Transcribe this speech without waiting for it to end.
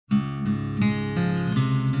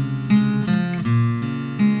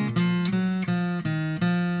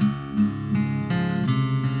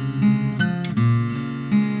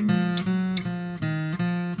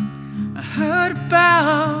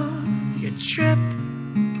trip.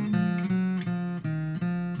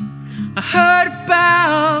 I heard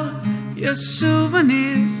about your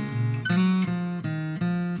souvenirs.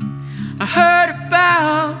 I heard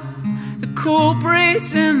about the cool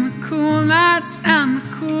breeze and the cool nights and the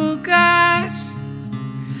cool guys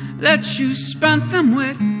that you spent them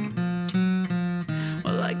with.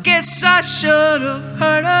 Well, I guess I should have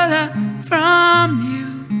heard of that from you.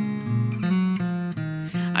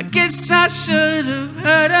 I guess I should have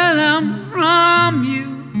heard of them from you.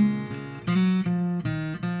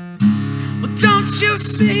 Well, don't you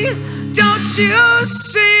see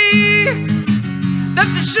that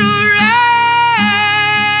the charade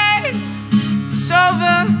is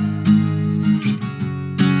over,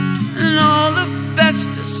 and all the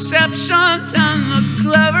best deceptions and the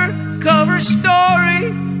clever cover story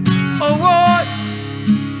awards,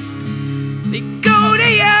 they go to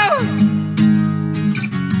you.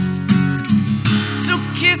 So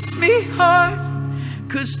kiss me hard,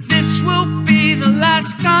 'cause this will be the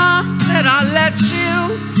last time that I let you.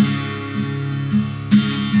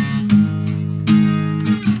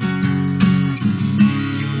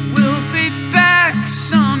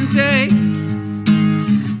 Someday,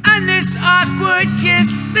 and this awkward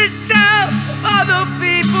kiss that tells of other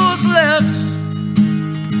people's lips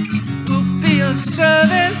will be of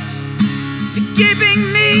service to keeping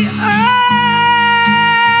me away.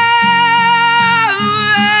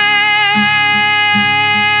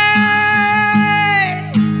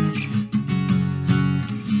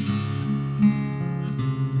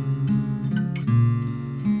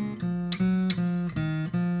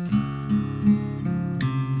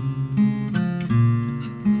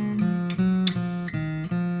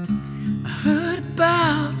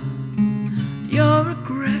 About your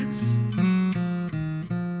regrets,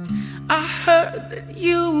 I heard that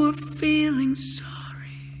you were feeling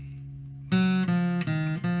sorry.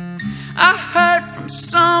 I heard from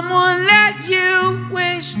someone that you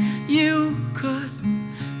wish you could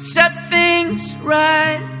set things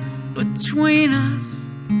right between us.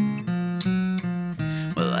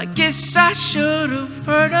 Well, I guess I should have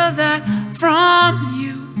heard of that from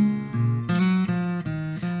you.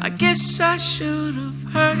 I guess I should have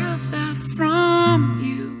heard of that from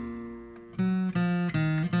you.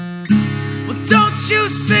 Well, don't you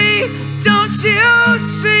see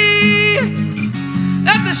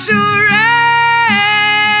that the charade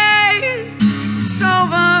is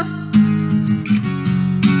over,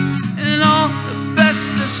 and all the best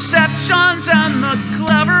deceptions and the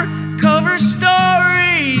clever cover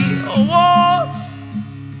story awards,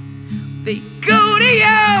 they go to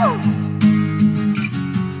you.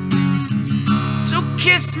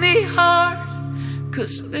 Kiss me hard,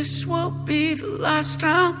 'cause this will be the last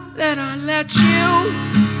time that I let you.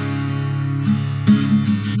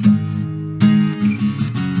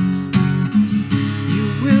 You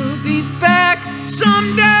will be back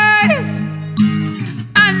someday,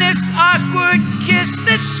 and this awkward kiss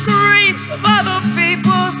that screams of other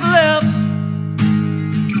people's lips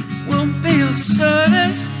will be of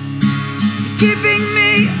service to keeping me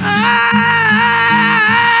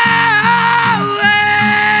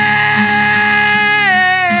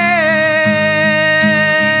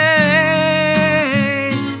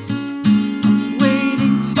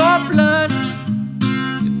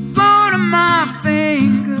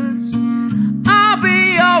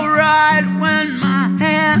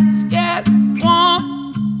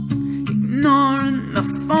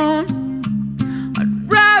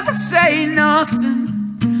say nothing.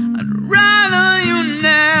 I'd rather you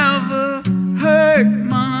never heard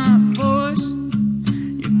my voice.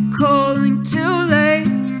 You're calling too late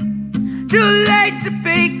to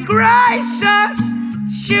be gracious.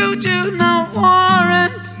 You do not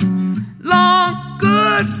warrant long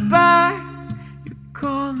goodbyes. You're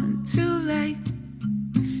calling too late.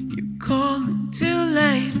 You're calling too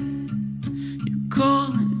late. You're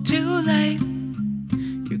calling too late.